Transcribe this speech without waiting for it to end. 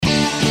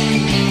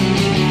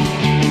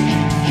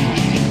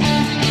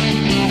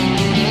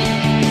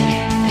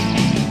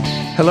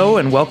Hello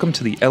and welcome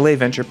to the LA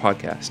Venture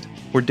Podcast.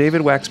 We're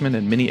David Waxman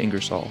and Minnie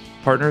Ingersoll,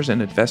 partners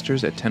and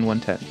investors at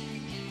 10110.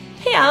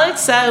 Hey,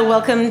 Alex.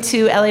 Welcome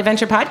to LA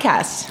Venture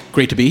Podcast.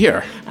 Great to be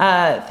here.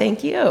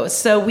 Thank you.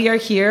 So we are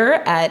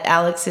here at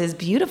Alex's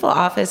beautiful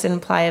office in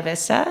Playa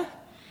Vista.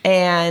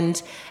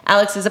 And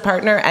Alex is a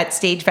partner at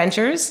Stage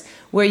Ventures,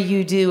 where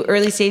you do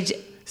early stage...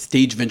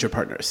 Stage Venture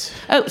Partners.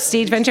 Oh,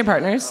 Stage Venture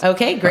Partners.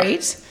 Okay,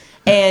 great.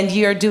 And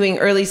you're doing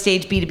early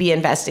stage B2B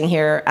investing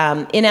here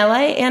in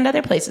LA and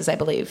other places, I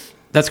believe.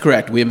 That's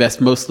correct. We invest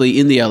mostly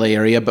in the LA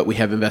area, but we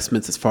have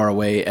investments as far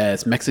away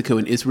as Mexico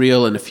and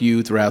Israel and a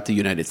few throughout the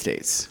United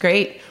States.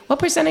 Great. What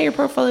percent of your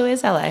portfolio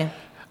is LA?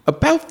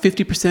 About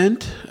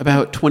 50%,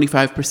 about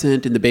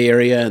 25% in the Bay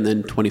Area, and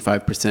then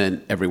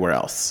 25% everywhere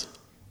else.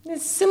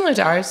 It's similar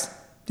to ours.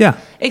 Yeah.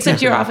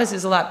 Except your office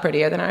is a lot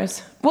prettier than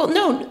ours. Well,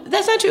 no,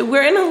 that's not true.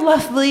 We're in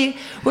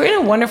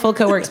a wonderful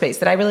co-work space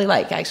that I really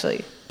like,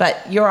 actually.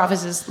 But your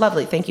office is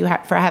lovely. Thank you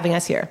for having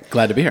us here.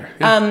 Glad to be here.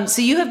 Yeah.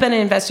 So you have been an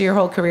investor your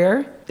whole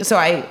career. So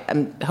I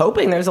am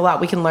hoping there's a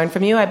lot we can learn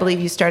from you. I believe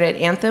you started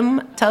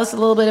Anthem. Tell us a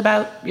little bit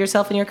about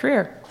yourself and your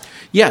career.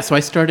 Yeah, so I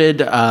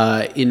started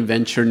in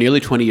venture nearly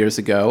 20 years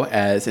ago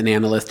as an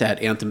analyst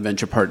at Anthem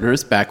Venture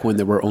Partners back when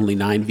there were only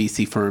 9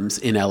 VC firms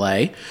in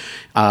LA.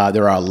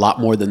 There are a lot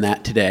more than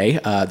that today.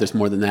 There's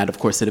more than that, of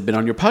course, that have been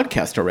on your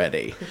podcast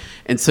already.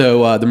 And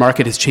so the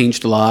market has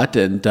changed a lot,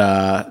 and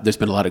there's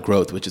been a lot of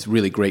growth, which is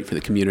really great for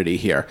the community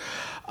here.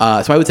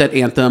 So I was at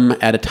Anthem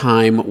at a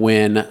time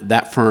when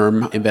that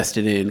firm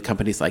invested in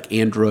companies like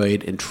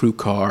Android and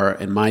TrueCar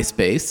and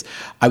MySpace.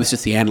 I was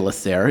just the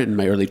analyst there in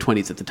my early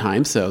 20s at the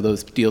time, so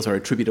those deals are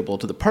attributable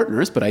to the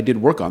partners, but I did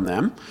work on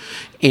them.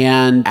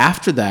 And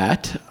after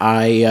that,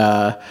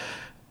 I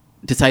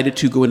decided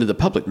to go into the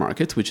public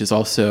markets, which is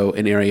also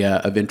an area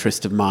of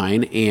interest of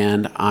mine,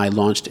 and I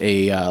launched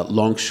a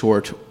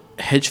long-short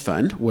hedge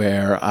fund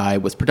where I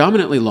was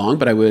predominantly long,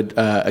 but I would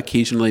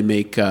occasionally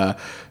make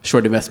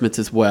short investments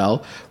as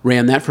well.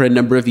 Ran that for a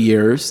number of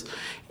years.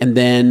 And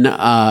then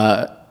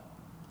I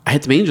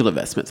had some angel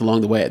investments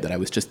along the way that I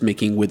was just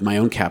making with my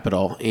own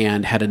capital,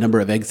 and had a number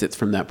of exits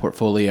from that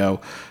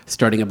portfolio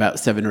starting about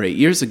 7 or 8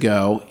 years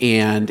ago.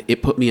 And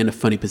it put me in a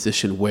funny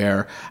position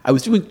where I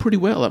was doing pretty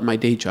well at my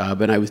day job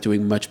and I was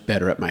doing much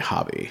better at my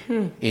hobby.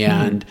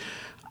 And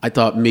I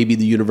thought maybe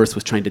the universe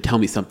was trying to tell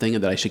me something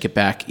and that I should get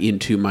back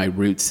into my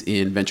roots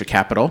in venture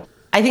capital.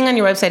 I think on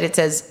your website it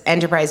says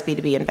enterprise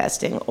B2B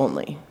investing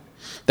only.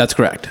 That's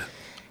correct.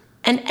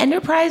 And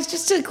enterprise,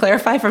 just to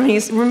clarify for me,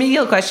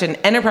 remedial question,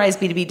 enterprise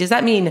B2B, does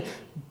that mean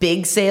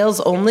big sales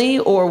only,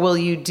 or will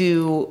you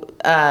do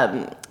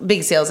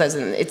big sales as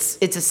in, it's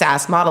a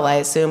SaaS model, I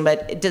assume,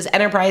 but does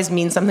enterprise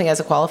mean something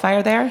as a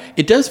qualifier there?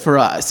 It does for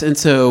us. And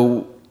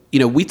so,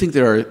 we think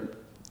there are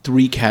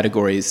 3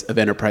 categories of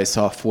enterprise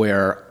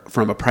software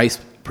from a price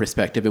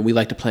perspective, and we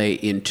like to play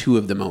in 2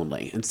 of them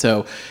only. And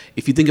so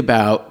if you think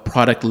about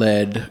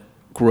product-led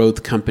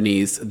growth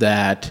companies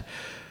that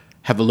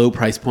have a low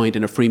price point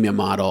and a freemium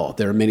model,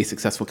 there are many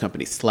successful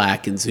companies,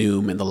 Slack and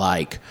Zoom and the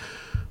like.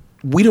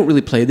 We don't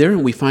really play there,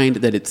 and we find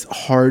that it's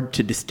hard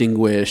to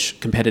distinguish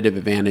competitive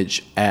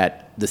advantage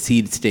at the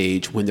seed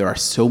stage when there are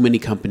so many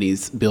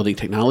companies building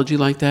technology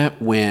like that,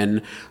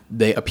 when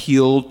they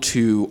appeal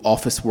to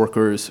office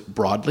workers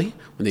broadly,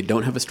 when they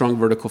don't have a strong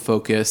vertical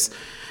focus,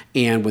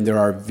 and when there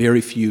are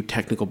very few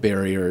technical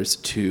barriers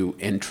to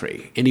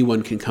entry.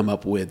 Anyone can come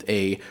up with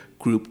a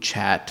group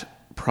chat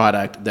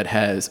product that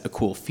has a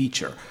cool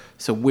feature.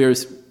 So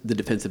where's the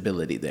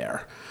defensibility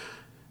there?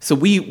 So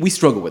we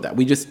struggle with that.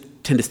 We just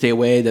tend to stay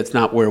away. That's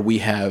not where we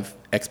have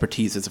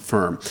expertise as a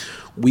firm.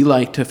 We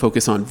like to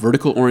focus on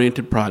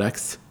vertical-oriented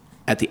products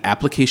at the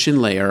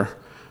application layer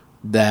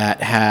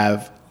that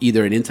have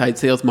either an inside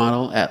sales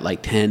model at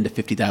like $10,000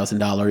 to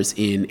 $50,000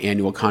 in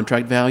annual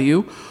contract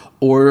value,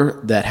 or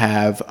that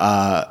have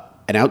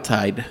an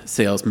outside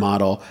sales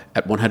model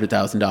at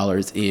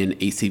 $100,000 in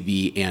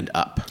ACV and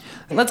up.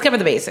 Let's cover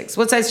the basics.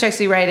 What size checks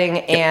are you writing,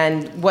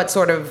 and what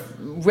sort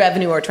of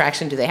revenue or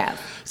traction do they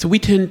have? So we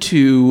tend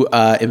to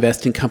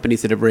invest in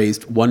companies that have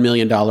raised $1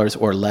 million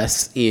or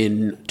less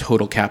in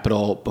total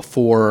capital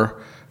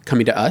before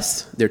coming to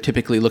us. They're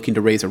typically looking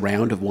to raise a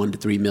round of $1 to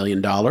 $3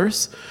 million.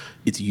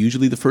 It's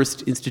usually the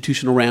first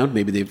institutional round.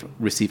 Maybe they've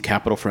received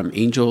capital from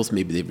angels.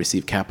 Maybe they've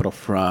received capital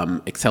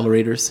from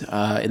accelerators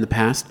in the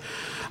past.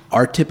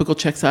 Our typical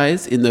check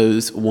size in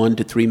those $1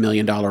 to $3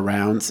 million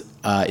rounds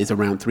is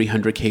around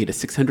 $300K to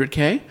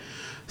 $600K.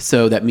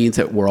 So that means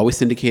that we're always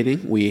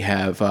syndicating. We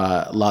have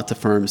lots of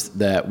firms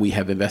that we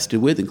have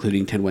invested with,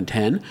 including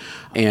 10110,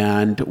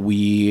 and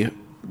we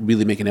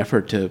really make an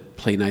effort to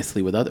play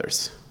nicely with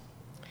others.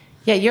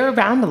 Yeah, you're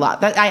around a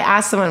lot. I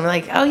asked someone,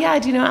 like, oh yeah,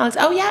 do you know Alex?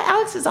 Oh yeah,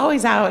 Alex is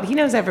always out. He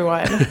knows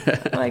everyone.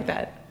 I like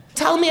that.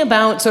 Tell me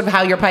about sort of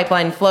how your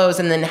pipeline flows,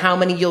 and then how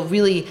many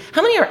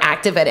are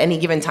active at any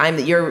given time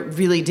that you're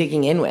really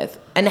digging in with?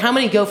 And how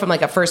many go from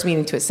like a first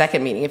meeting to a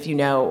second meeting, if you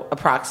know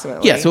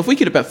approximately? Yeah, so if we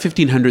get about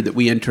 1,500 that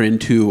we enter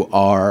into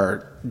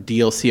our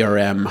deal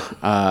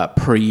CRM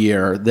per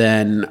year,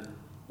 then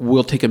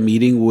we'll take a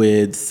meeting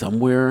with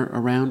somewhere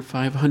around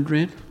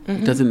 500.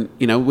 It doesn't,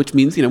 which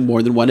means,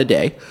 more than one a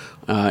day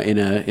in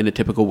a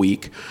typical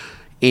week.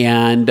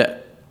 And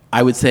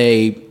I would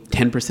say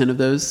 10% of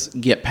those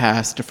get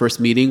past a first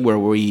meeting where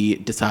we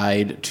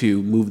decide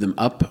to move them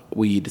up.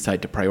 We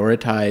decide to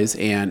prioritize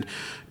and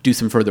do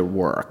some further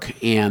work.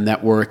 And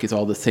that work is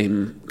all the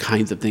same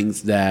kinds of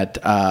things that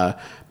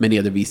many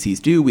other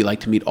VCs do. We like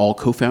to meet all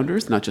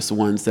co-founders, not just the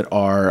ones that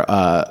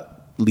are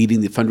leading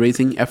the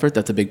fundraising effort.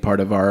 That's a big part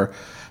of our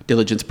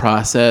diligence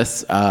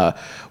process.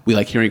 We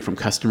like hearing from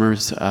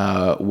customers,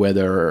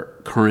 whether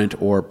current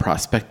or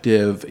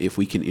prospective, if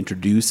we can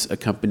introduce a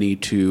company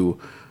to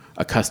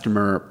a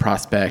customer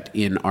prospect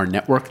in our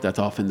network. That's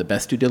often the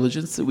best due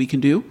diligence that we can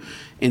do.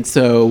 And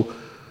so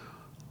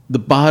the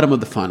bottom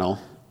of the funnel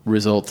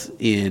results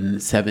in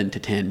 7 to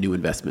 10 new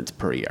investments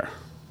per year.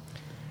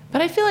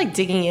 But I feel like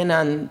digging in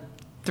on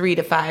 3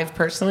 to 5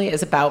 personally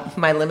is about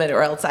my limit,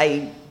 or else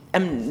I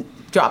am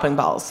dropping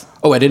balls.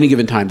 Oh, at any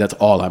given time, that's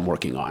all I'm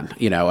working on.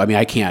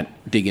 I can't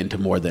dig into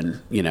more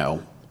than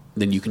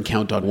you can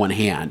count on one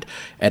hand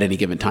at any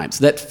given time.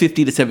 So that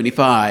 50 to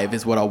 75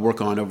 is what I'll work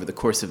on over the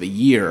course of a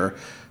year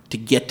to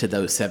get to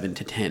those 7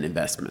 to 10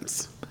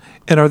 investments.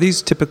 And are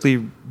these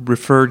typically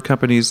referred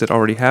companies that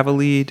already have a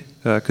lead?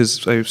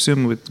 Because I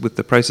assume with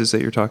the prices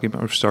that you're talking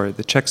about,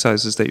 the check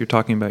sizes that you're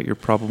talking about, you're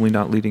probably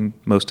not leading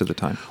most of the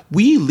time.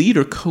 We lead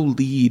or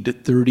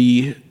co-lead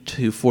 30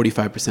 to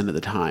 45% of the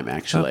time,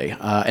 actually.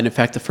 Oh. And in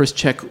fact, the first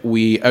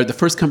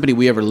company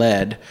we ever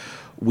led,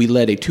 we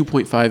led a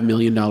 $2.5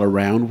 million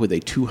round with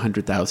a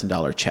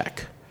 $200,000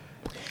 check.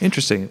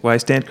 Interesting. Well, I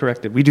stand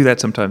corrected. We do that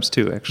sometimes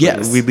too, actually.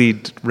 Yes. We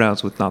lead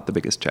rounds with not the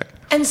biggest check.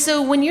 And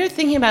so when you're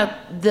thinking about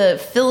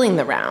filling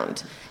the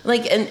round,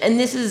 and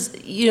this is,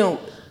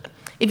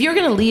 if you're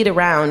going to lead a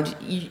round,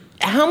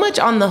 how much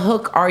on the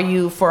hook are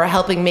you for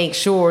helping make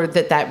sure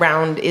that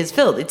round is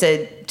filled? It's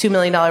a $2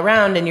 million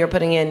round and you're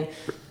putting in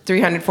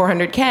 300,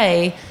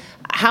 400K.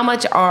 How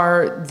much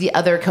are the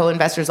other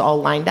co-investors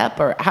all lined up,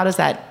 or how does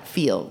that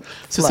feel?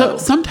 So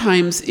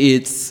sometimes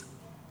it's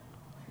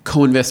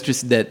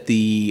co-investors that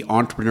the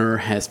entrepreneur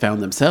has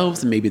found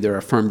themselves, and maybe they're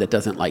a firm that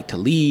doesn't like to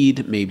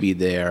lead, maybe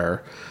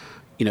they're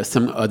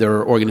some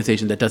other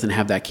organization that doesn't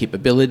have that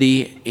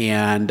capability,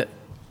 and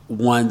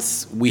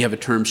once we have a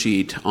term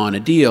sheet on a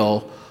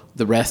deal,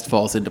 the rest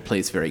falls into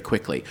place very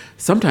quickly.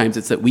 Sometimes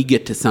it's that we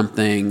get to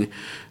something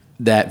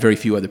that very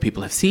few other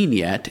people have seen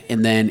yet,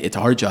 and then it's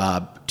our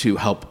job to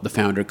help the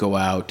founder go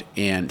out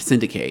and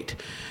syndicate.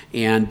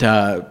 And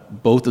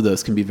both of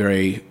those can be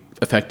very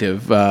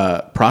effective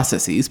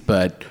processes,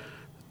 but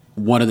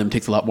one of them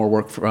takes a lot more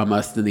work from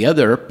us than the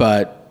other,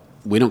 but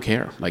we don't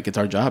care. It's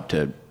our job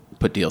to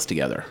put deals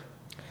together.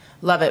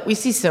 Love it. We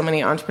see so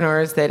many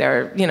entrepreneurs that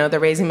are, they're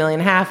raising $1.5 million,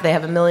 they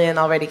have $1 million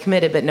already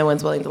committed, but no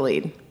one's willing to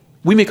lead.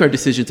 We make our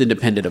decisions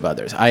independent of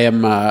others. I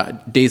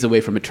am days away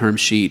from a term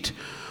sheet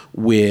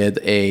with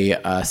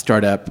a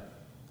startup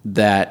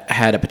that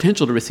had a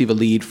potential to receive a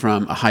lead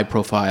from a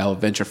high-profile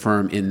venture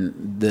firm in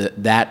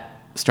that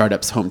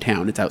startup's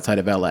hometown. It's outside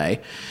of LA.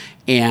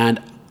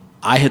 And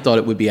I had thought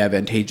it would be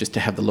advantageous to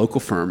have the local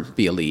firm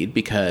be a lead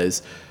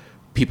because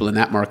people in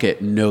that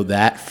market know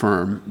that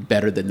firm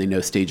better than they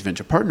know Stage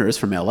Venture Partners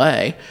from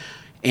LA.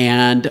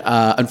 And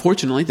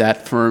unfortunately,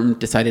 that firm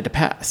decided to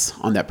pass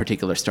on that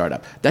particular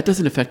startup. That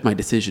doesn't affect my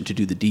decision to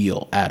do the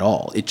deal at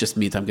all. It just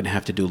means I'm going to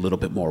have to do a little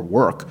bit more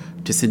work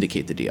to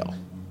syndicate the deal.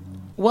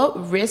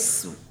 What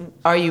risks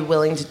are you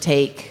willing to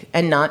take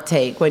and not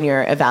take when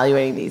you're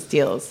evaluating these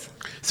deals?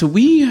 So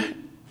we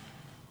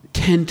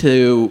tend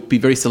to be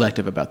very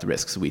selective about the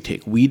risks we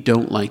take. We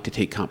don't like to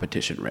take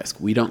competition risk.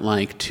 We don't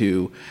like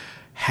to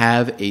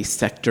have a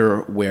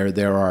sector where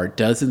there are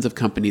dozens of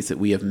companies that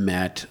we have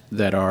met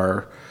that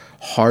are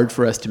hard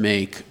for us to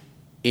make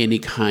any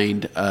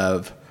kind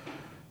of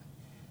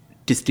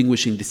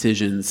distinguishing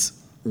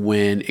decisions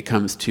when it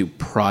comes to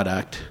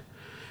product.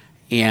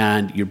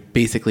 And you're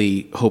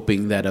basically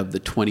hoping that of the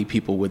 20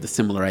 people with a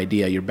similar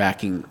idea, you're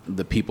backing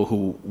the people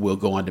who will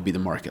go on to be the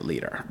market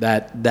leader.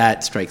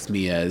 That strikes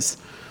me as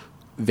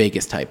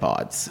Vegas-type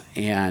odds.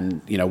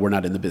 And, we're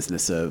not in the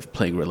business of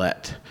playing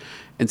roulette.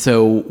 And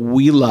so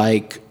we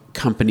like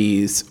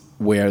companies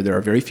where there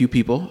are very few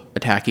people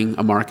attacking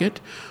a market.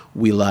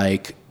 We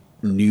like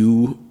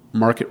new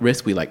market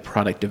risk. We like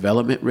product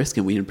development risk.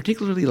 And we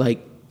particularly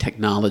like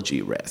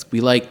technology risk.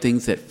 We like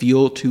things that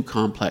feel too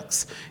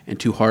complex and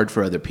too hard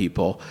for other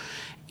people.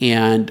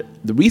 And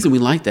the reason we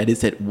like that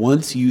is that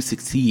once you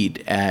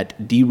succeed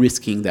at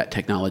de-risking that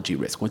technology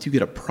risk, once you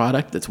get a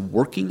product that's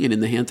working and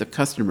in the hands of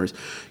customers,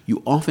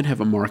 you often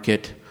have a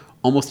market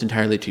almost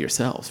entirely to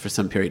yourselves for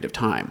some period of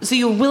time. So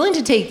you're willing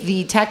to take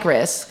the tech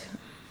risk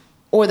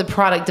or the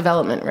product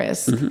development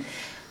risk.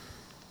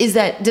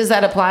 Mm-hmm. Does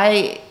that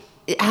apply?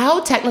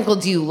 How technical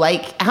do you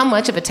like, how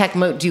much of a tech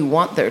moat do you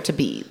want there to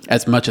be?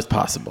 As much as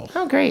possible.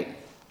 Oh, great.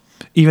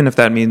 Even if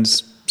that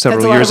means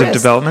several years of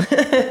development?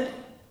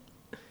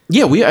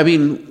 Yeah, we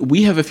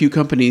have a few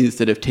companies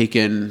that have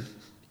taken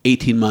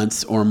 18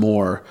 months or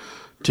more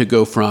to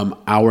go from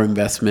our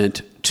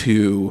investment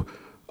to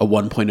a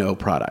 1.0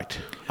 product.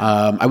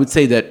 I would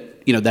say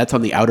that, that's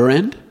on the outer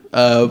end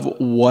of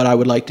what I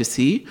would like to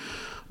see,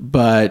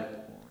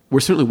 but we're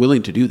certainly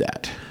willing to do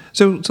that.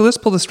 So let's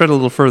pull this thread a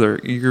little further.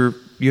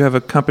 You have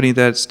a company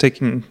that's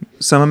taking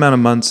some amount of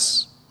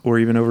months or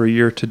even over a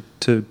year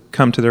to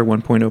come to their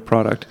 1.0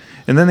 product,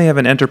 and then they have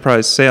an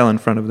enterprise sale in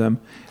front of them.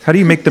 How do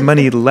you make the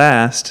money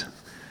last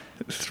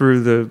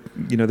through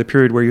the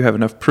period where you have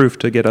enough proof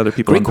to get other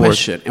people on board? Great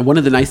question. And one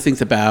of the nice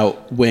things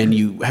about when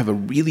you have a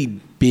really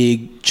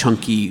big,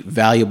 chunky,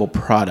 valuable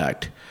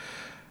product,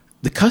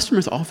 the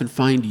customers often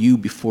find you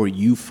before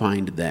you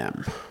find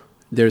them.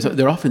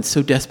 They're often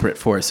so desperate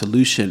for a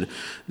solution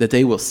that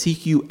they will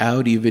seek you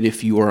out even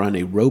if you are on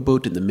a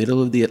rowboat in the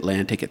middle of the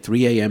Atlantic at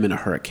 3 a.m. in a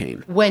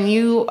hurricane. When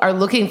you are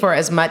looking for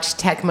as much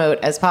tech moat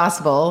as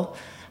possible,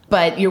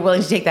 but you're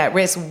willing to take that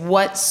risk,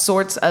 what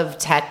sorts of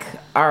tech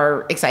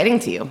are exciting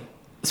to you?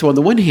 So on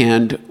the one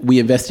hand, we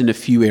invest in a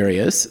few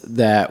areas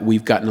that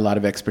we've gotten a lot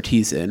of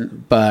expertise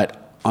in,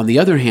 but on the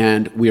other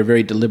hand, we are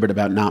very deliberate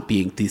about not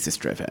being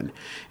thesis-driven.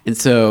 And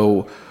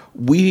so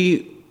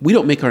we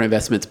don't make our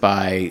investments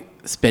by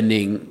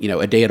spending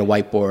a day at a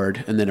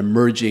whiteboard and then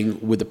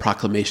emerging with the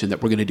proclamation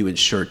that we're going to do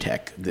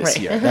InsurTech this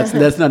year.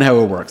 That's not how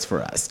it works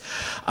for us.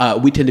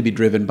 We tend to be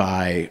driven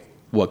by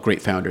what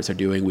great founders are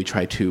doing. We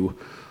try to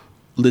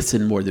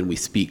listen more than we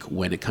speak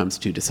when it comes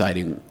to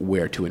deciding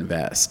where to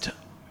invest.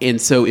 And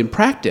so in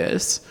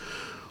practice,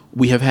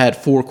 we have had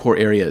 4 core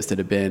areas that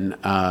have been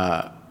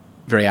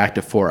very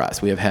active for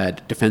us. We have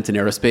had defense and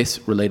aerospace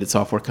related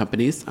software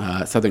companies.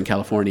 Southern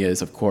California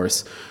is, of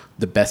course,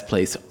 the best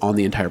place on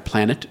the entire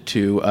planet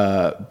to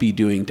be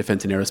doing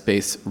defense and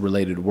aerospace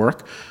related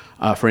work.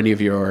 For any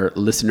of your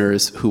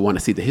listeners who want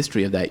to see the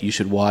history of that, you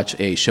should watch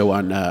a show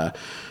on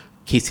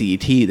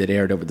KCET that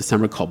aired over the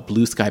summer called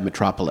Blue Sky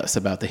Metropolis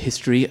about the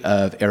history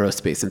of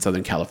aerospace in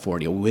Southern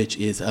California, which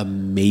is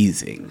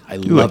amazing. I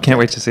can't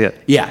wait to see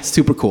it. Yeah,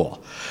 super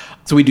cool.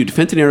 So we do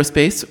defense and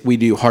aerospace. We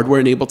do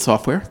hardware-enabled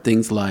software,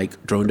 things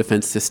like drone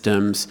defense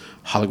systems,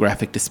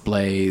 holographic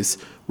displays,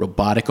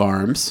 robotic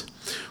arms.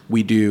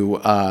 We do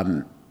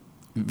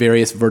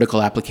various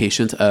vertical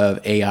applications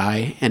of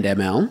AI and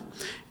ML.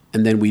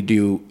 And then we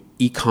do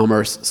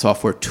e-commerce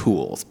software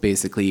tools,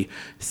 basically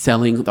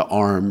selling the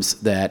arms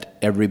that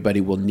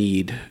everybody will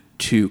need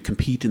to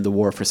compete in the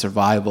war for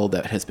survival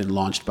that has been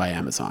launched by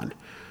Amazon.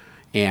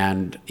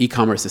 And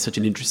e-commerce is such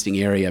an interesting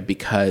area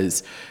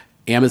because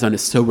Amazon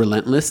is so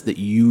relentless that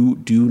you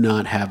do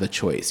not have a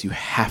choice. You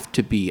have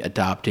to be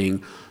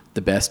adopting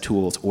the best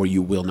tools or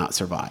you will not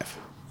survive.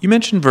 You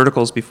mentioned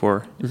verticals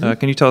before. Mm-hmm.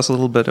 Can you tell us a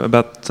little bit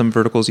about some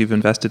verticals you've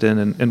invested in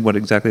and what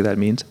exactly that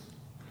means?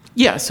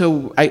 Yeah,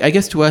 so I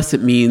guess to us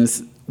it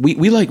means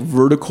we like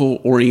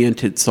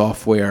vertical-oriented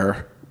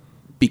software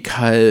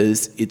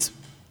because it's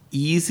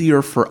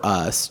easier for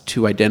us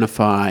to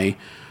identify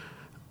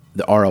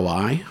the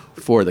ROI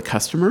for the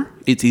customer.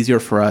 It's easier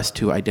for us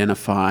to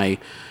identify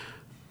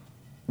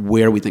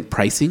where we think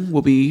pricing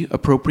will be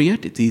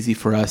appropriate. It's easy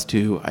for us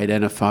to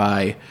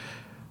identify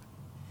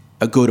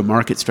a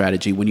go-to-market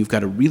strategy when you've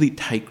got a really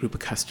tight group of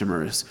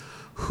customers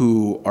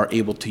who are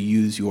able to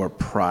use your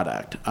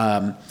product.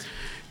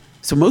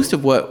 So most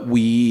of what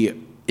we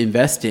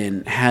invest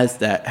in has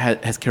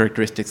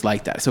characteristics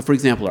like that. So for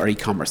example, our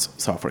e-commerce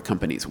software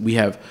companies, we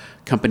have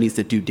companies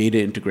that do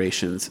data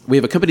integrations. We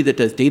have a company that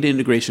does data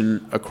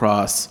integration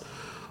across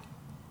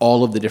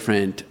all of the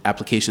different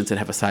applications that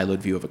have a siloed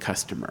view of a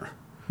customer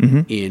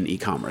in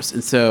e-commerce.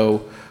 And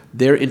so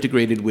they're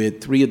integrated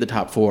with 3 of the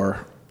top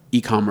 4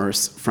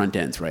 e-commerce front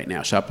ends right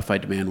now, Shopify,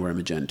 Demandware,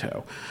 and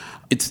Magento.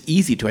 It's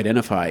easy to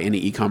identify any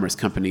e-commerce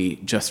company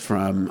just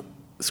from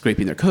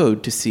scraping their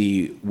code to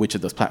see which of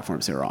those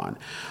platforms they're on.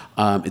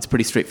 It's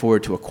pretty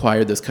straightforward to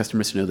acquire those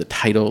customers, to know the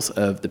titles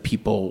of the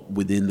people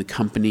within the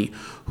company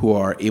who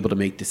are able to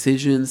make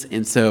decisions.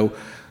 And so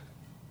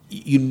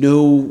you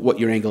know what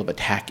your angle of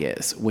attack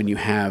is when you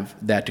have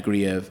that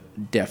degree of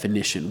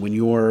definition. When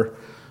your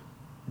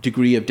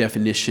degree of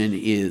definition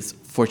is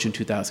Fortune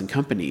 2000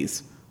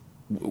 companies,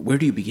 where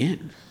do you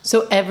begin?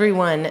 So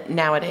everyone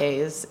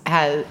nowadays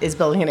is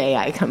building an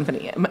AI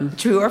company.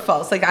 True or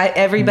false? Like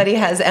everybody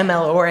has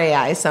ML or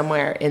AI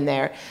somewhere in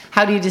there.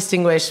 How do you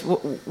distinguish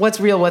what's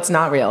real, what's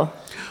not real?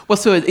 Well,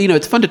 so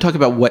it's fun to talk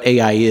about what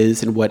AI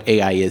is and what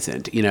AI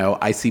isn't.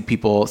 I see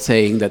people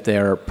saying that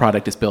their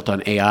product is built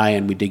on AI,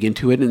 and we dig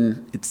into it,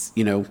 and it's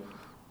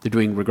they're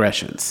doing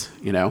regressions,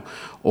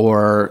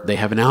 or they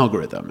have an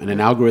algorithm, and an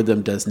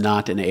algorithm does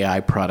not an AI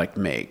product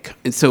make.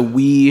 And so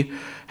we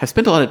have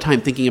spent a lot of time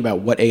thinking about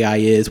what AI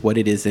is, what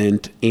it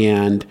isn't,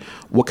 and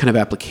what kind of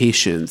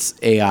applications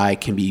AI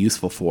can be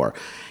useful for.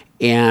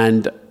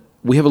 And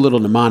we have a little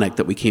mnemonic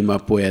that we came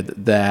up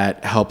with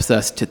that helps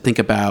us to think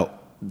about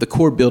the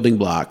core building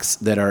blocks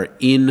that are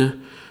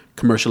in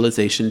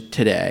commercialization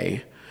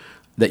today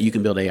that you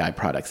can build AI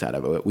products out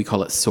of. We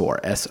call it SOAR,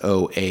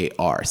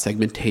 S-O-A-R,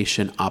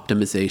 segmentation,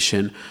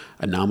 optimization,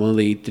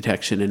 anomaly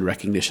detection, and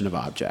recognition of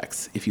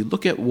objects. If you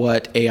look at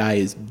what AI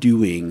is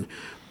doing,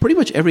 pretty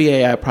much every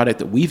AI product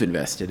that we've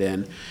invested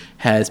in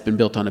has been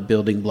built on a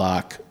building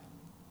block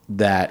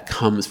that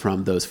comes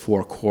from those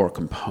 4 core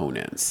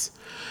components.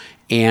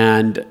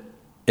 And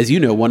as you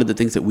know, one of the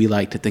things that we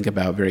like to think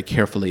about very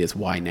carefully is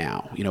why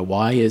now?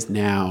 Why is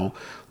now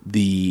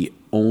the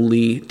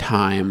only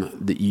time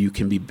that you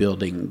can be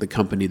building the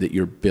company that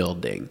you're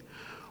building?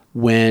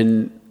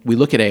 When we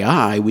look at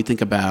AI, we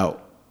think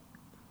about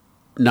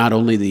not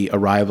only the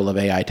arrival of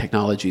AI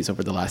technologies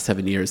over the last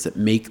 7 years that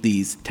make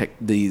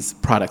these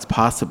products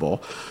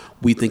possible,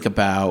 we think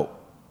about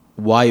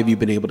why have you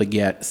been able to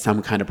get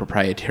some kind of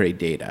proprietary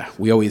data?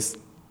 We always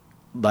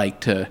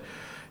like to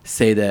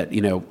say that,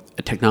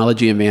 a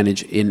technology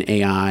advantage in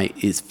AI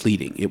is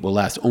fleeting. It will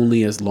last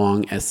only as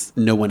long as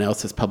no one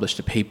else has published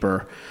a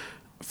paper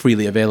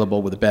freely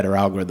available with a better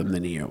algorithm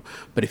than you.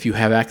 But if you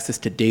have access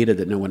to data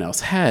that no one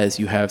else has,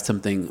 you have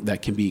something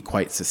that can be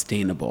quite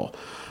sustainable.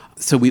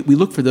 So we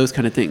look for those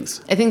kind of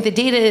things. I think the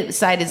data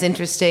side is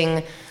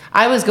interesting.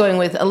 I was going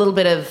with a little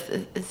bit of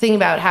thinking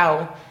about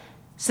how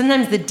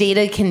sometimes the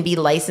data can be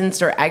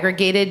licensed or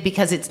aggregated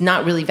because it's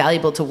not really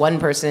valuable to one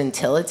person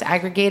until it's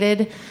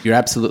aggregated. You're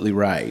absolutely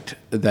right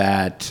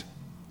that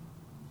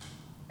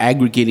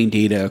aggregating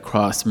data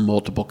across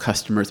multiple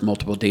customers,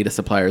 multiple data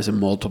suppliers, and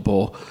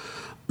multiple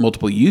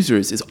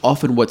users is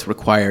often what's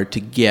required to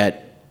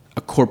get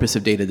a corpus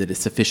of data that is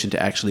sufficient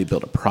to actually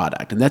build a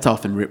product. And that's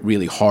often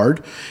really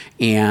hard,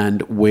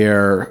 and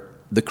where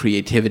the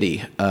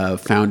creativity of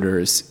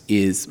founders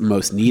is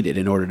most needed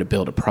in order to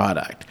build a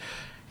product.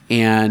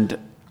 And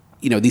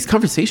these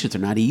conversations are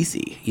not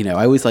easy.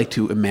 I always like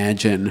to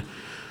imagine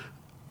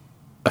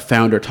a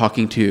founder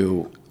talking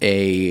to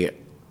a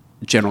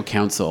general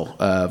counsel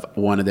of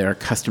one of their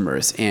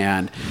customers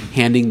and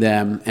handing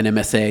them an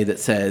MSA that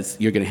says,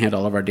 you're going to hand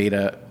all of our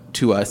data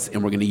to us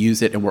and we're going to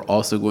use it, and we're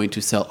also going to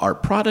sell our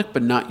product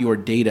but not your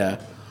data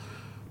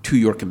to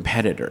your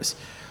competitors.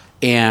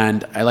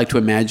 And I like to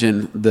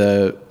imagine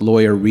the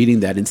lawyer reading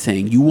that and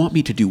saying, you want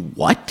me to do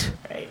what?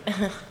 Right.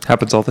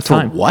 Happens all the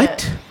time. For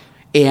what?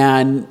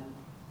 And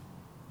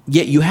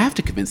yet you have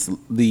to convince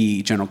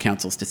the general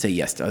counsels to say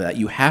yes to that.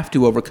 You have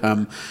to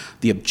overcome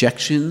the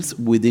objections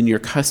within your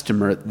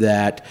customer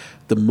that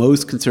the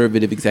most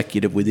conservative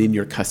executive within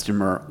your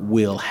customer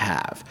will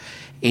have.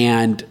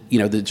 And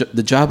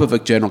the job of a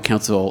general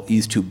counsel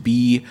is to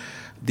be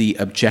the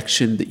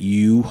objection that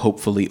you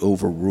hopefully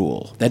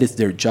overrule. That is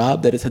their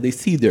job. That is how they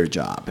see their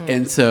job.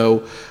 And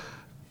so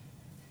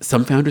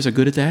some founders are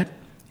good at that.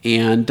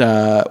 And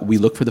we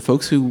look for the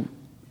folks who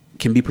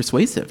can be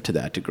persuasive to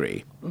that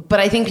degree. But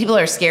I think people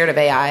are scared of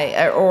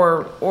AI,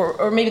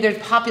 or maybe there's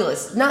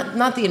populists.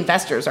 Not the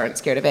investors aren't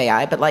scared of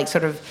AI, but like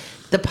sort of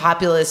the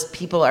populist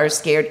people are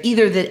scared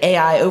either that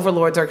AI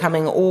overlords are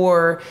coming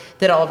or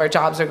that all of our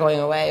jobs are going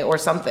away or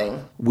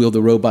something. Will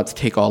the robots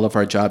take all of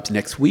our jobs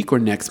next week or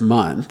next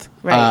month?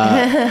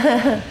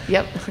 Right.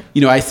 Yep.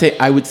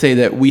 I would say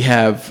that we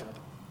have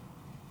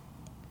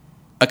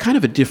a kind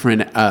of a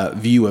different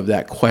view of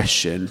that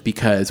question,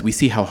 because we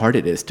see how hard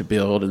it is to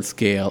build and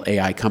scale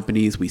AI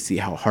companies. We see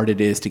how hard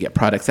it is to get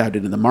products out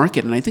into the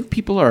market, and I think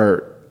people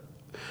are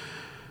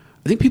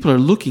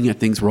looking at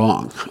things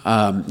wrong.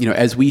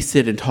 As we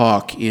sit and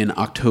talk in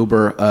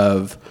October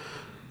of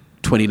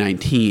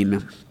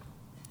 2019,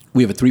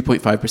 we have a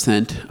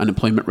 3.5%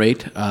 unemployment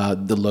rate,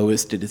 the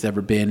lowest it has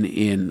ever been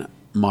in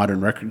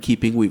modern record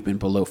keeping. We've been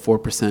below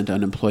 4%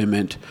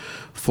 unemployment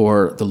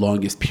for the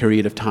longest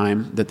period of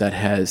time that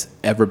has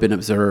ever been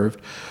observed.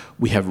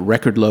 We have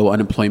record low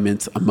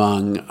unemployment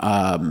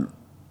among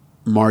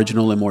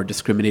marginal and more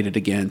discriminated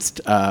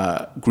against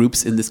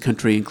groups in this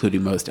country,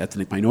 including most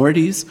ethnic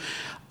minorities.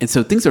 And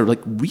so things are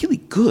like really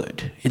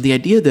good. And the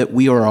idea that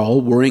we are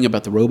all worrying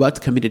about the robots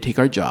coming to take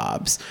our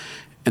jobs,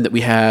 and that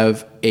we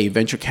have a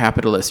venture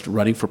capitalist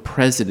running for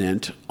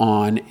president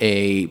on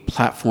a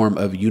platform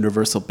of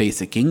universal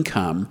basic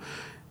income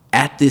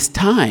at this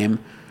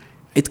time,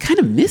 it's kind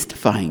of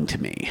mystifying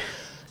to me.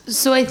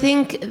 So I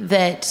think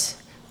that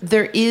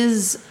there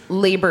is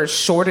labor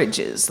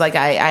shortages. Like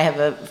I have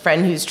a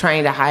friend who's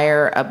trying to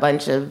hire a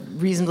bunch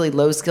of reasonably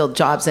low-skilled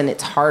jobs, and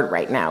it's hard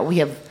right now. We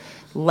have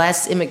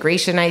less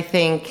immigration, I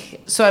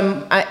think.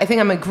 So I think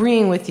I'm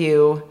agreeing with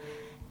you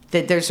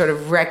that there's sort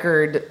of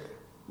record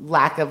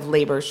lack of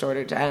labor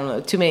shortage. I don't know,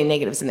 too many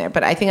negatives in there,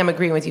 but I think I'm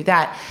agreeing with you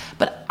that.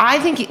 But I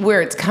think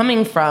where it's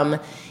coming from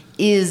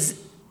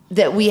is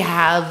that we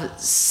have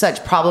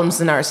such problems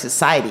in our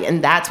society,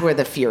 and that's where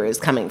the fear is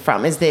coming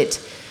from, is that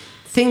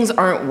things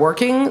aren't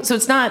working. So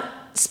it's not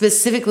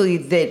specifically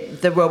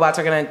that the robots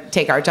are going to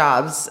take our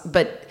jobs,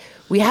 but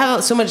we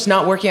have so much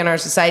not working in our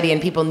society,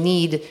 and people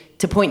need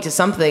to point to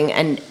something,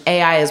 and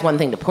AI is one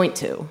thing to point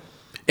to.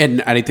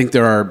 And I think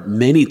there are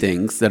many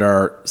things that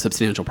are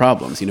substantial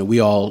problems. We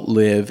all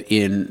live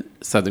in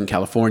Southern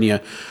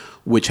California,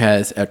 which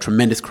has a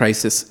tremendous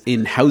crisis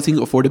in housing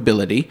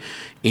affordability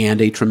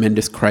and a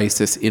tremendous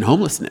crisis in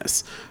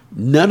homelessness.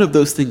 None of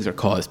those things are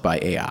caused by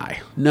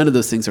AI. None of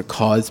those things are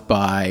caused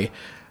by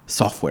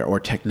software or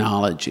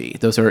technology.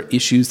 Those are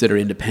issues that are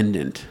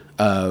independent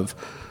of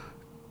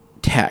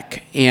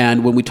tech.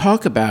 And when we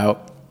talk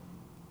about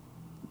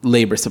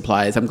labor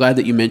supplies, I'm glad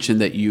that you mentioned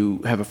that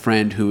you have a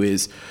friend who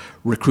is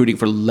recruiting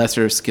for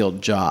lesser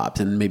skilled jobs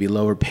and maybe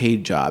lower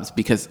paid jobs,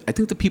 because I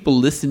think the people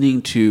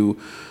listening to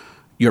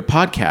your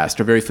podcast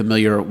are very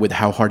familiar with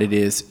how hard it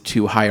is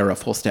to hire a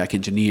full stack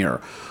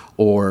engineer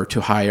or to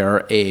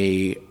hire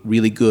a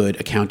really good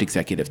account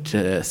executive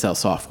to sell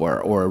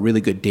software or a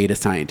really good data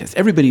scientist.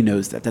 Everybody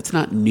knows that. That's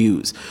not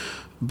news.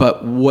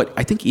 But what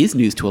I think is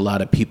news to a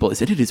lot of people is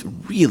that it is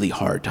really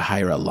hard to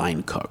hire a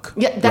line cook.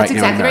 Yeah, that's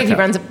exactly right. He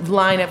runs a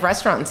line of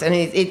restaurants, and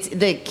it's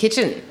the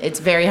kitchen. It's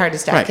very hard to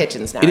staff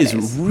kitchens nowadays. It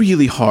is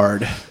really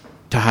hard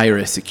to hire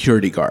a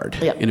security guard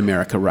in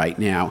America right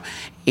now.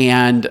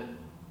 And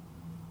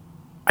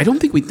I don't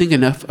think we think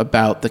enough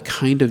about the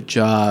kind of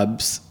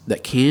jobs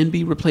that can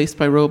be replaced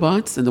by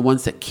robots and the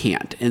ones that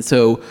can't. And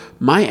so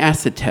my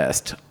acid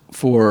test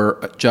for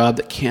a job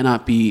that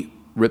cannot be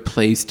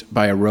replaced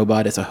by a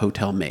robot is a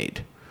hotel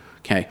maid.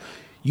 Okay,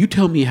 you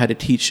tell me how to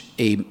teach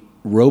a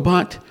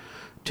robot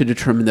to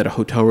determine that a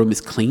hotel room is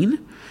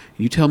clean.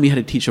 You tell me how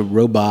to teach a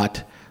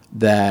robot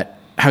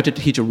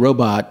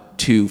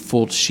to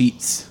fold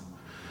sheets.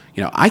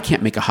 You know, I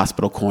can't make a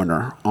hospital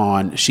corner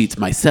on sheets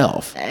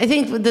myself. I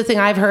think the thing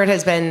I've heard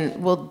has been,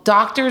 well,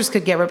 doctors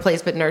could get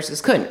replaced, but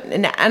nurses couldn't.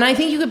 And I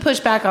think you could push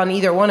back on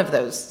either one of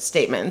those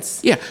statements.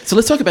 Yeah, so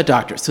let's talk about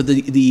doctors. So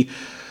the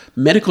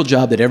medical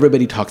job that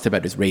everybody talks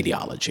about is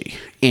radiology.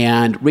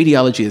 And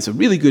radiology is a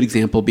really good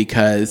example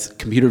because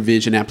computer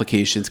vision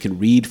applications can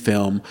read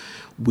film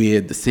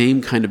with the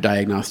same kind of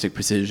diagnostic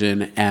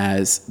precision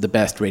as the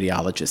best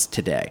radiologists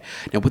today.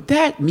 Now, what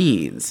that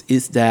means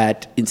is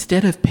that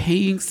instead of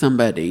paying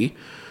somebody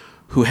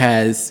who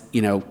has,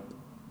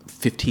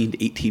 15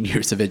 to 18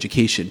 years of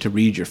education to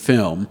read your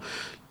film,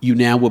 you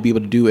now will be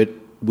able to do it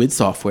with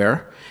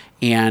software.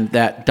 And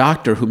that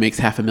doctor who makes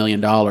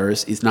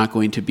 $500,000 is not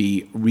going to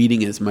be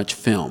reading as much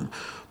film.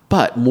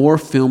 But more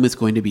film is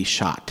going to be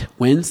shot.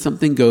 When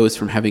something goes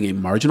from having a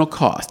marginal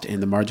cost,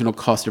 and the marginal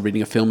cost of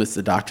reading a film is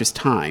the doctor's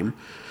time,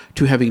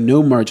 to having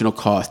no marginal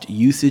cost,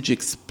 usage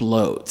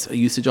explodes.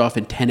 Usage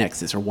often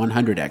 10x's or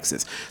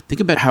 100x's.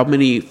 Think about how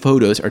many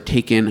photos are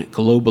taken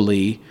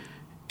globally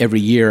every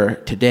year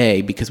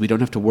today because we don't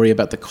have to worry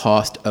about the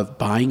cost of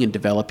buying and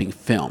developing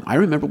film. I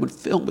remember when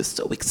film was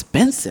so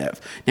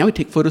expensive. Now we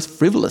take photos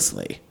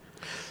frivolously.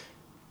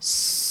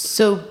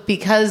 So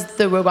because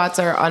the robots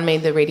are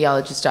unmade the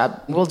radiologist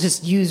job, we'll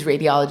just use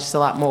radiologists a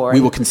lot more.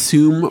 We will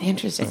consume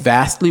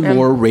vastly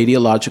more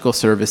radiological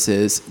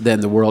services than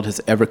the world has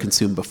ever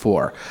consumed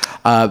before.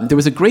 There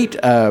was a great...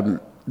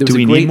 Do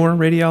we need more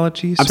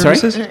radiology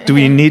services? Sorry? Do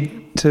we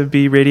need to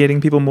be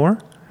radiating people more?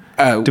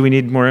 Do we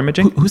need more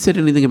imaging? Who said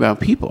anything about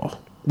people?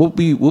 We'll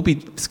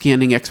be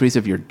scanning X-rays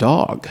of your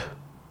dog.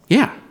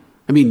 Yeah.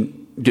 I mean...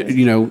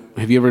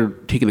 have you ever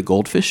taken a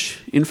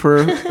goldfish in for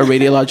a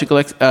radiological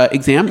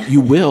exam?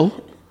 You will.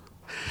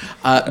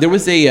 There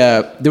was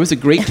a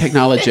great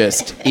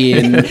technologist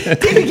in.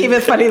 David gave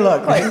a funny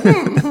look, like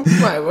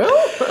I will.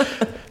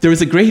 There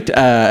was a great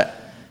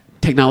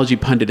technology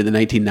pundit in the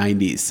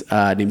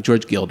 1990s named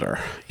George Gilder,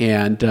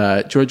 and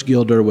George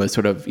Gilder was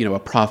sort of a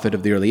prophet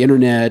of the early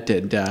internet,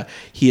 and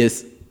he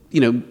has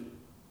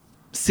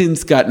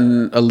since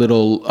gotten a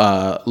little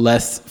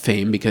less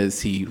fame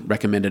because he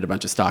recommended a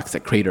bunch of stocks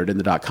that cratered in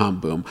the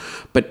dot-com boom.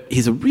 But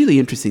he's a really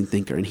interesting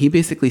thinker, and he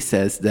basically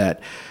says that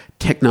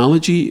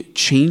technology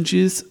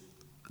changes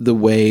the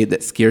way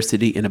that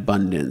scarcity and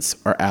abundance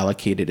are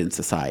allocated in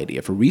society.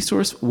 If a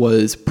resource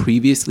was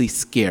previously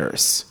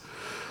scarce,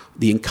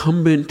 the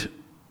incumbent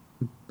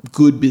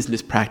good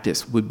business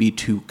practice would be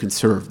to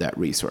conserve that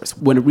resource.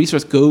 When a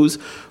resource goes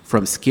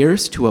from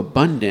scarce to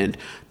abundant,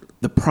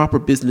 the proper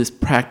business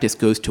practice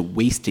goes to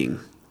wasting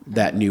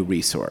that new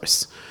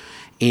resource.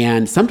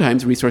 And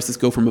sometimes resources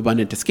go from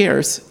abundant to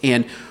scarce.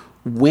 And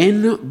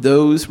when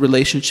those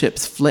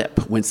relationships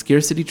flip, when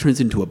scarcity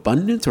turns into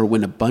abundance or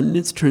when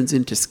abundance turns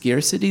into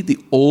scarcity, the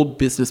old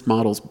business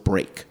models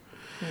break.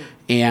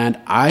 And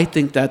I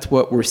think that's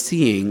what we're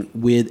seeing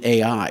with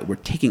AI. We're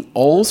taking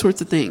all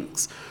sorts of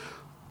things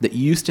that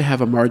used to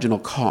have a marginal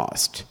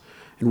cost,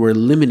 and we're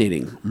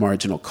eliminating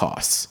marginal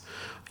costs.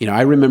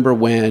 I remember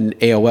when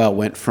AOL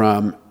went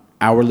from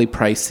hourly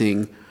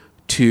pricing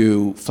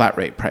to flat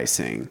rate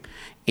pricing.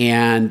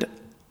 And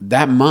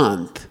that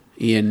month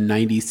in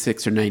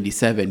 96 or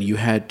 97, you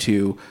had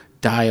to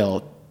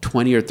dial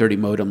 20 or 30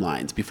 modem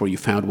lines before you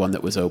found one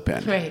that was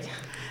open. Right.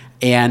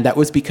 And that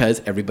was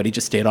because everybody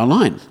just stayed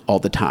online all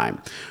the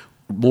time.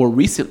 More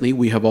recently,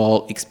 we have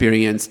all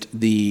experienced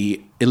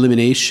the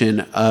elimination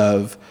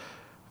of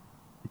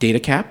data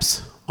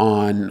caps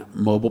on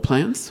mobile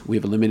plans.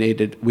 We've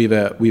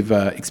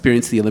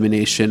experienced the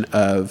elimination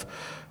of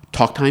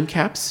talk time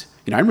caps.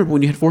 I remember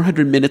when you had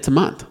 400 minutes a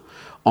month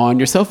on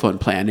your cell phone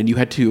plan, and you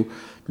had to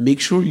make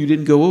sure you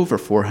didn't go over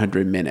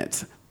 400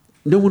 minutes.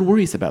 No one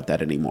worries about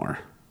that anymore.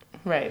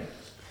 Right.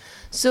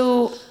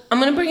 So I'm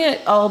going to bring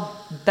it all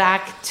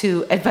back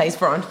to advice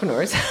for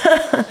entrepreneurs,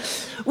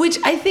 which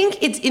I think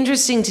it's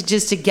interesting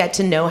to get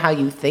to know how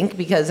you think,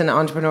 because an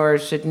entrepreneur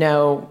should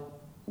know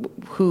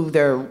who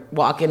they're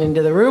walking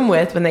into the room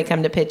with when they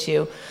come to pitch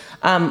you.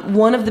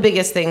 One of the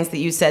biggest things that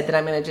you said that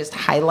I'm going to just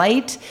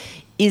highlight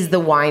is the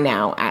why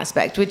now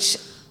aspect, which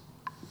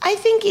I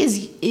think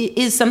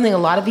is something a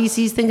lot of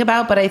VCs think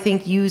about, but I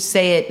think you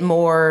say it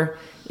more,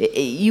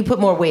 you put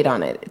more weight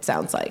on it, it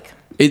sounds like.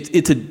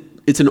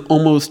 It's an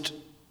almost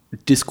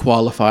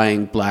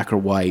disqualifying black or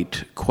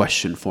white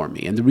question for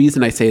me. And the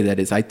reason I say that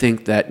is I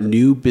think that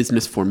new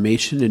business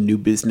formation and new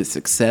business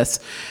success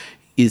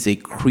is a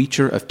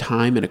creature of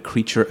time and a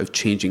creature of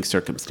changing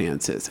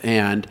circumstances.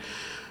 And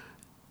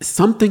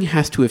something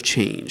has to have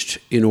changed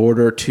in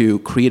order to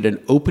create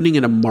an opening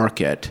in a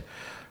market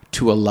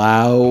to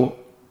allow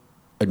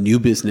a new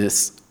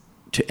business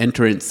to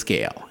enter and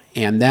scale.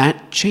 And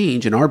that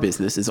change in our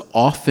business is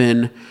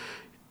often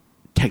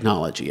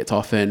technology. It's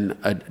often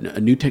a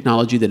new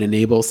technology that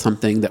enables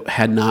something that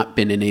had not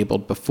been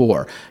enabled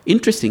before.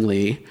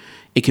 Interestingly,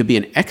 it can be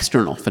an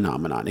external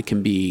phenomenon. It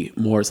can be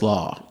Moore's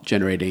law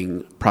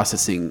generating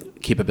processing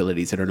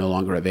capabilities that are no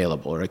longer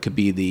available, or it could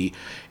be the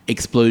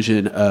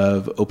explosion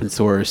of open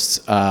source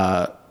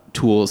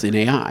tools in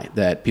AI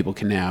that people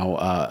can now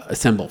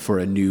assemble for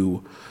a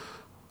new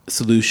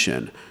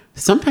solution.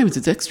 Sometimes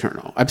it's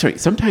external.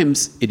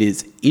 Sometimes it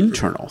is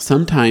internal.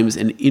 Sometimes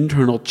an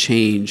internal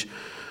change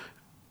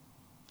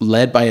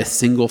led by a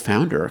single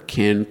founder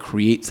can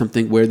create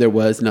something where there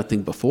was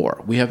nothing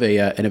before. We have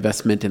an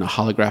investment in a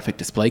holographic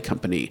display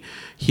company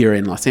here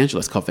in Los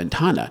Angeles called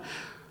Ventana.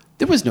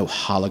 There was no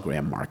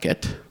hologram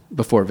market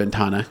before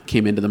Ventana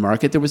came into the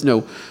market. There was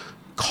no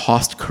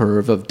cost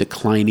curve of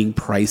declining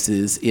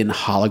prices in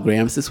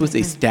holograms. This was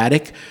a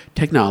static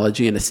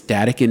technology and a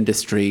static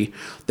industry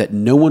that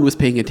no one was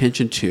paying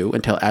attention to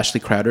until Ashley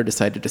Crowder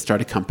decided to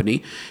start a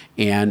company,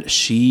 and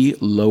she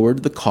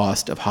lowered the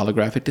cost of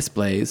holographic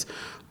displays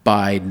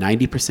by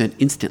 90%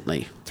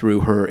 instantly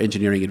through her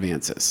engineering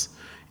advances.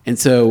 And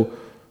so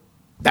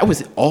that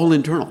was all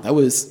internal. That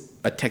was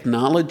a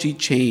technology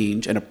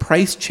change and a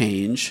price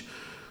change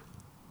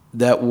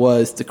that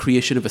was the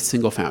creation of a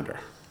single founder.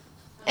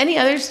 Any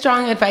other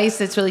strong advice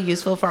that's really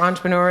useful for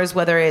entrepreneurs,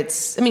 whether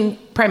it's,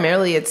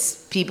 primarily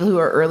it's people who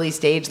are early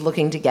stage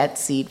looking to get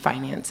seed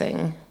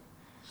financing?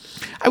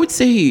 I would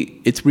say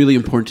it's really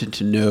important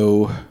to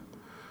know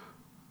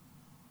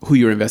who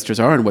your investors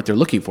are and what they're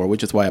looking for,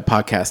 which is why a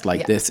podcast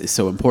like this is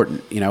so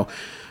important.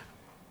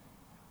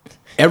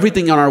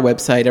 Everything on our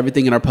website,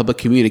 everything in our public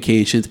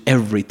communications,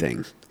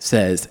 everything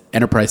says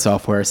enterprise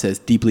software, says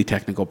deeply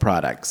technical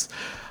products.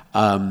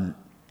 The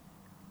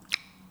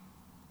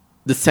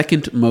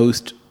second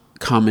most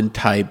common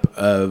type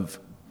of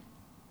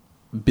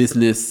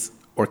business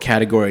or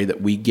category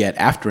that we get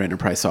after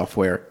enterprise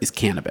software is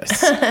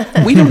cannabis.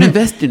 We don't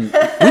invest in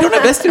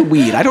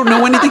weed. I don't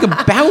know anything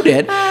about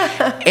it,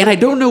 and I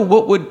don't know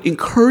what would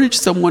encourage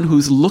someone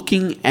who's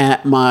looking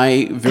at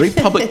my very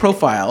public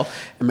profile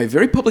and my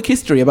very public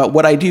history about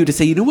what I do to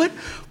say, you know what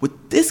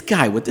this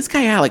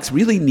guy Alex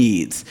really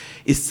needs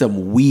is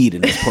some weed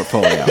in his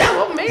portfolio.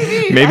 Well,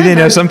 maybe they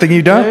know something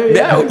you don't.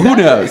 Yeah, who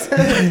knows?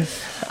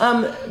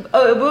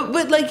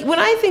 But like when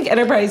I think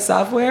enterprise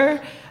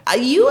software,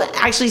 you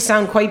actually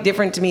sound quite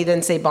different to me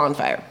than, say,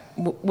 Bonfire,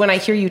 when I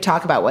hear you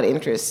talk about what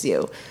interests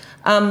you.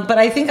 But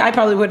I think I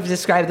probably would have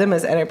described them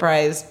as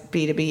enterprise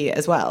B2B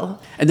as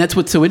well. And that's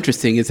what's so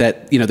interesting is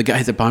that, the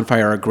guys at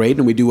Bonfire are great,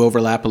 and we do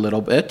overlap a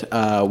little bit.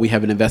 We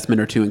have an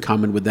investment or two in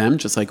common with them,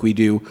 just like we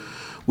do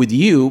with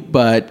you.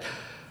 But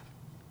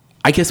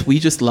I guess we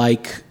just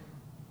like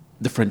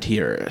the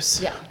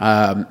frontiers.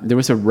 Yeah. There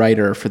was a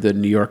writer for the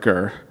New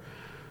Yorker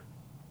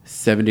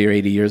 70 or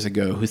 80 years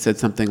ago who said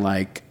something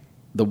like,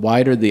 the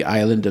wider the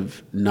island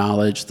of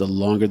knowledge, the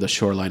longer the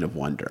shoreline of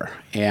wonder.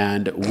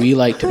 And we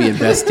like to be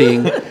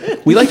investing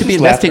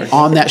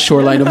on that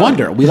shoreline of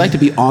wonder. We like to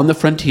be on the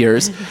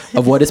frontiers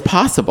of what is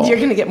possible. You're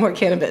going to get more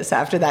cannabis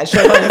after that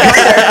shoreline of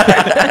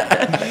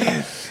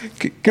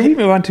wonder. Can we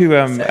move on to,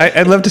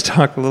 I'd love to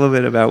talk a little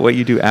bit about what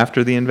you do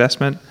after the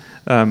investment.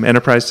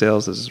 Enterprise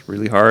sales is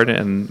really hard,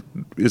 and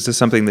is this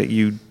something that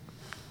you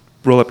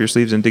roll up your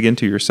sleeves and dig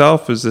into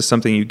yourself? Is this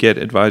something you get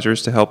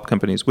advisors to help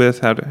companies with?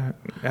 How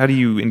do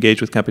you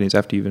engage with companies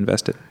after you've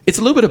invested? It's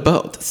a little bit of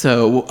both.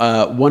 So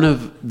one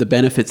of the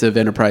benefits of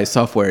enterprise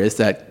software is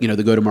that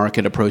the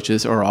go-to-market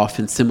approaches are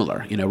often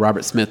similar.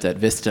 Robert Smith at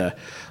Vista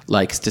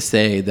likes to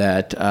say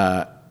that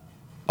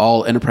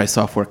all enterprise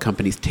software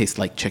companies taste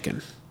like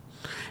chicken,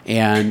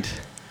 and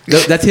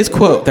that's his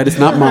quote. That is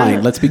not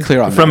mine. Let's be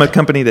clear on that. From a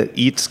company that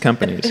eats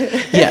companies.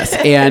 Yes,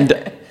 and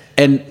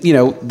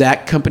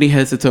that company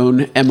has its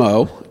own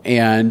MO,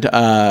 and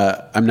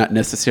I'm not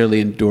necessarily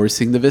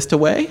endorsing the Vista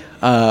way,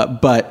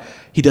 but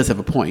he does have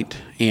a point,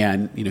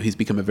 and he's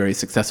become a very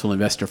successful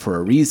investor for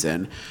a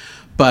reason.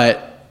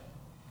 But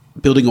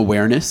building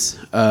awareness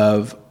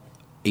of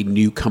a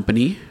new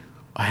company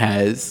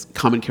has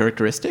common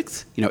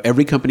characteristics.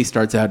 Every company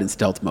starts out in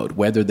stealth mode,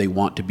 whether they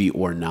want to be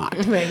or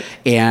not. Right.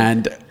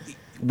 And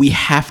we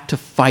have to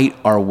fight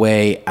our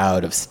way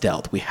out of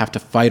stealth. We have to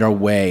fight our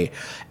way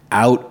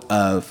out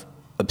of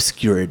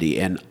obscurity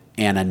and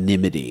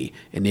anonymity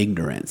and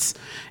ignorance.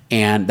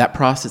 And that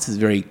process is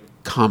very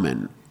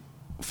common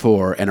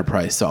for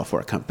enterprise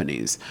software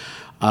companies.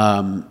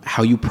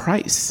 How you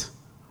price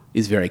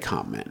is very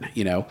common.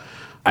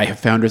 I have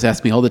founders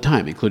ask me all the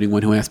time, including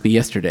one who asked me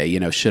yesterday,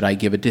 should I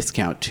give a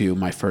discount to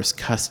my first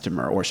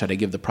customer or should I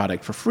give the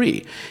product for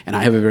free? And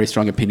I have a very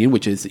strong opinion,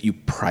 which is that you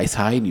price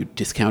high and you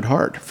discount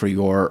hard for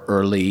your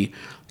early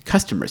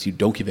customers. You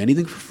don't give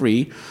anything for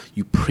free.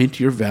 You print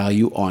your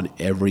value on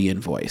every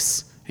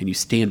invoice and you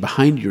stand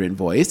behind your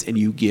invoice and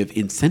you give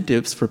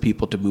incentives for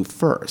people to move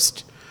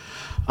first.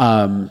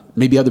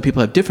 Maybe other people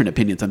have different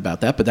opinions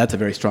about that, but that's a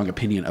very strong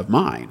opinion of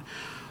mine.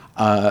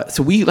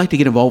 So we like to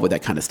get involved with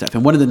that kind of stuff.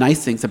 And one of the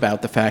nice things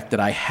about the fact that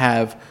I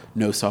have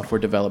no software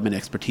development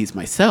expertise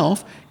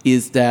myself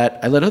is that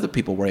I let other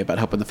people worry about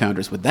helping the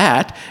founders with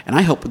that, and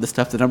I help with the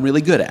stuff that I'm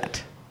really good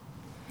at.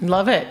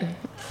 Love it.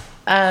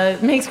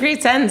 Makes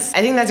great sense.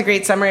 I think that's a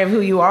great summary of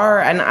who you are,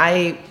 and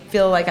I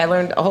feel like I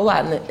learned a whole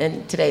lot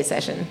in today's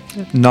session.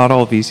 Not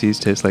all VCs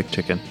taste like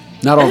chicken.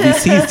 Not all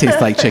VCs taste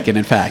like chicken,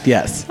 in fact,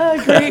 yes.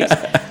 Great.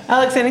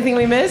 Alex, anything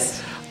we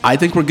missed? I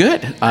think we're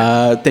good.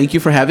 Thank you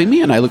for having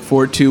me, and I look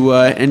forward to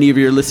any of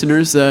your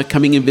listeners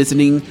coming and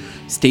visiting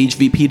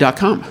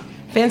stagevp.com.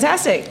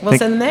 Fantastic. We'll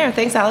send them there.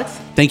 Thanks, Alex.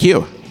 Thank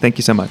you. Thank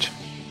you so much.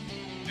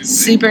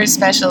 Super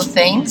special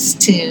thanks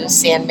to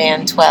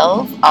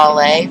Sandman12,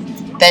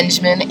 Ale,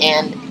 Benjamin,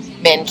 and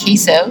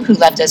Manquiso, who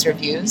left us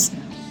reviews.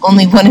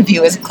 Only one of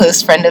you is a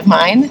close friend of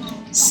mine,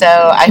 so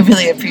I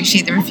really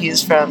appreciate the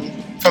reviews from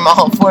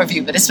all four of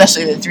you, but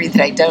especially the three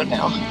that I don't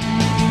know.